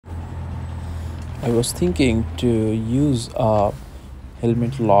I was thinking to use a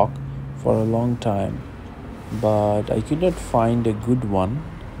helmet lock for a long time, but I could not find a good one,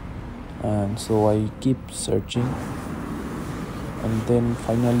 and so I keep searching. And then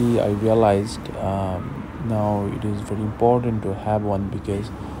finally, I realized now it is very important to have one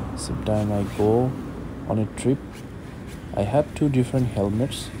because sometimes I go on a trip. I have two different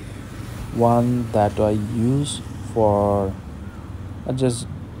helmets. One that I use for just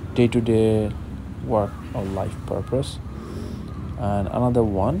day-to-day work or life purpose, and another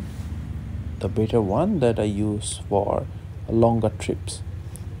one, the better one, that I use for longer trips,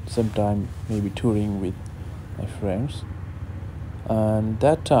 sometime maybe touring with my friends. And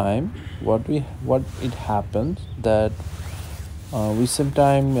that time what it happens that we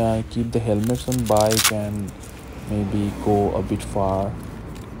sometime keep the helmets on bike and maybe go a bit far,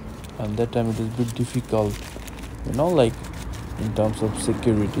 and that time it is a bit difficult, like in terms of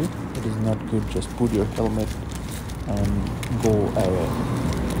security. It is not good just put your helmet and go away.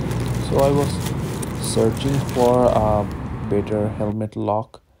 So I was searching for a better helmet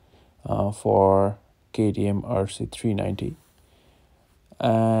lock for KTM RC390,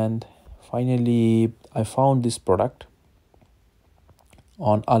 and finally I found this product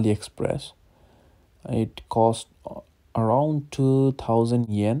on AliExpress. It cost around 2000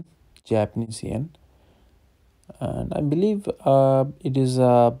 yen, Japanese yen, and I believe it is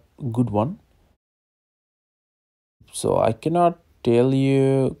a good one. So I cannot tell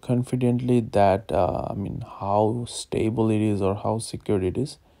you confidently that how stable it is or how secure it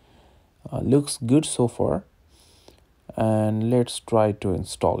is. Looks good so far, and let's try to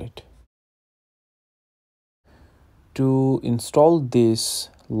install it. To install this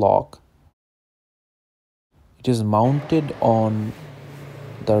lock, it is mounted on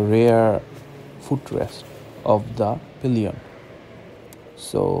the rear footrest of the pillion.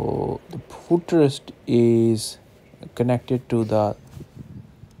 So the footrest is connected to the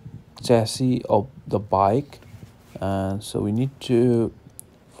chassis of the bike, and so we need to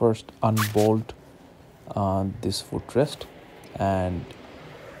first unbolt this footrest and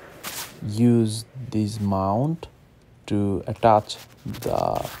use this mount to attach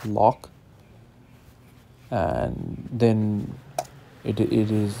the lock, and then it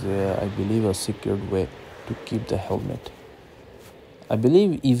is I believe a secured way to keep the helmet. I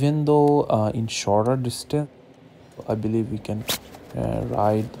believe even though in shorter distance, I believe we can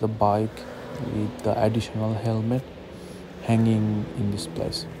ride the bike with the additional helmet hanging in this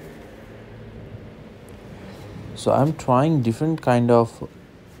place. So I'm trying different kind of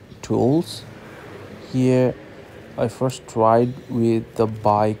tools here. I first tried with the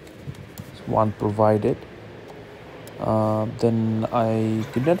bike one provided. Then I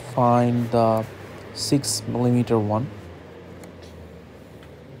could not find the 6mm one.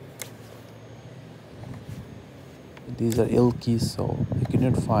 These are L keys, so I could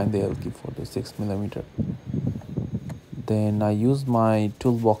not find the L key for the 6mm. Then I used my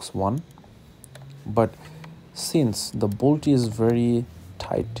toolbox one, but since the bolt is very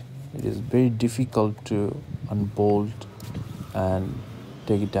tight, it is very difficult to unbolt and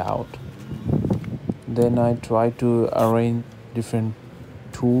take it out. Then I try to arrange different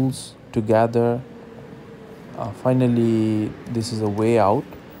tools together. Finally, this is a way out.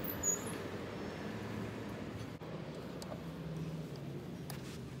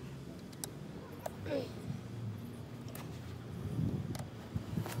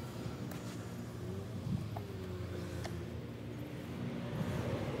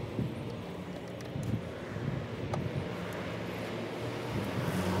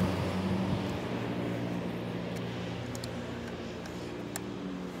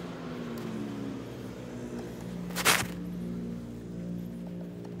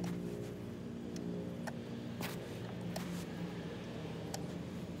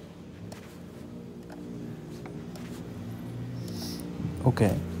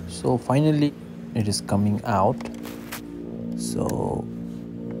 Okay, so finally it is coming out. So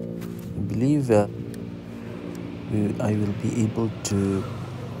I believe I will be able to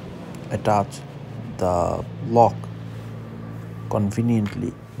attach the lock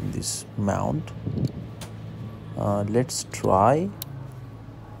conveniently in this mount. Let's try.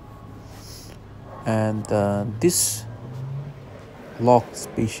 And this lock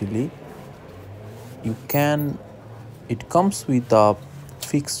especially, it comes with a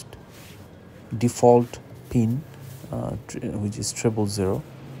fixed default pin, which is 000,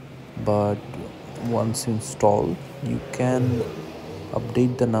 but once installed you can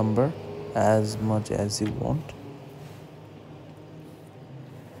update the number as much as you want.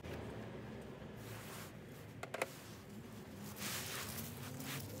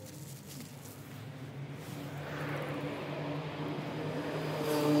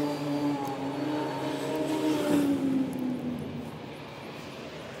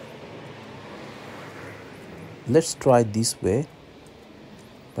 let's try this way,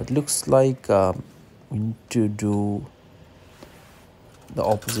 but looks like we need to do the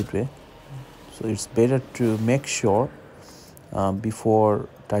opposite way. So it's better to make sure before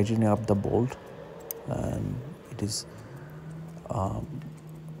tightening up the bolt and it is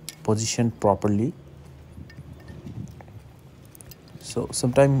positioned properly. So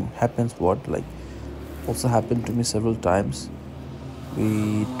sometimes happens what, like, also happened to me several times.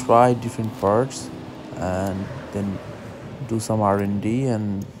 We try different parts and then do some R&D,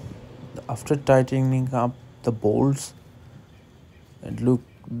 and after tightening up the bolts, and look,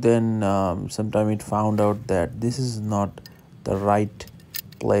 then sometime it found out that this is not the right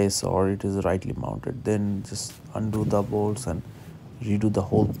place or it is rightly mounted. Then just undo the bolts and redo the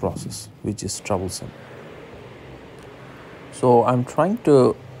whole process, which is troublesome. So I'm trying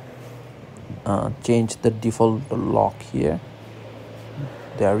to change the default lock here.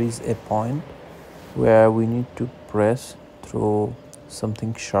 There is a point where we need to press through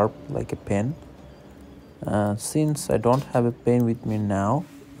something sharp like a pen. Since I don't have a pen with me now,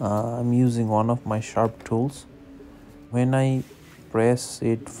 I'm using one of my sharp tools. When I press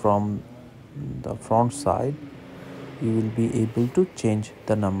it from the front side, you will be able to change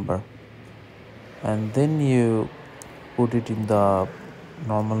the number, and then you put it in the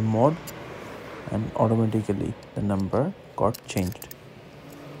normal mode and automatically the number got changed.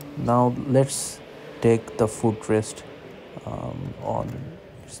 Now let's take the footrest on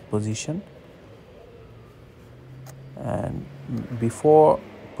its position, and before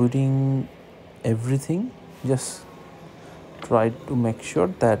putting everything, just try to make sure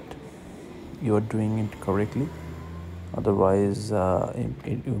that you are doing it correctly. Otherwise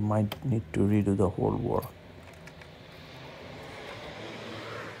you might need to redo the whole work.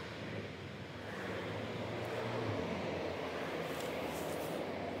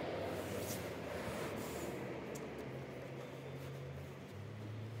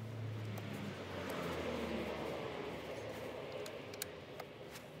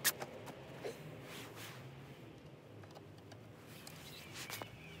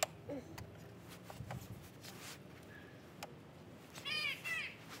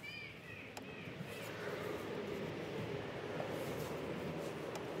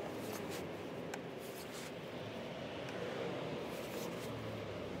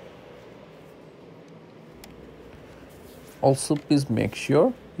 Also, please make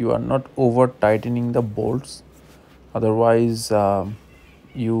sure you are not over tightening the bolts. Otherwise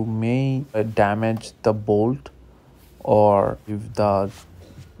you may damage the bolt, or if the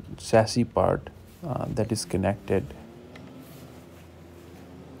chassis part that is connected.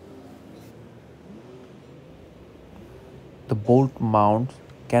 The bolt mount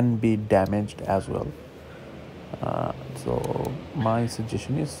can be damaged as well. So my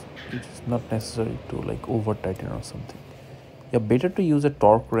suggestion is, it is not necessary to like over tighten or something. Yeah, better to use a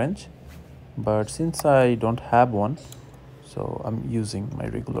torque wrench, but since I don't have one, so I'm using my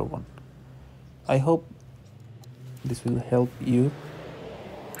regular one. I hope this will help you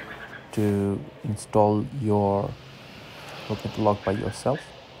to install your rocket lock by yourself.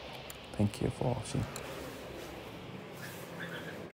 Thank you for watching.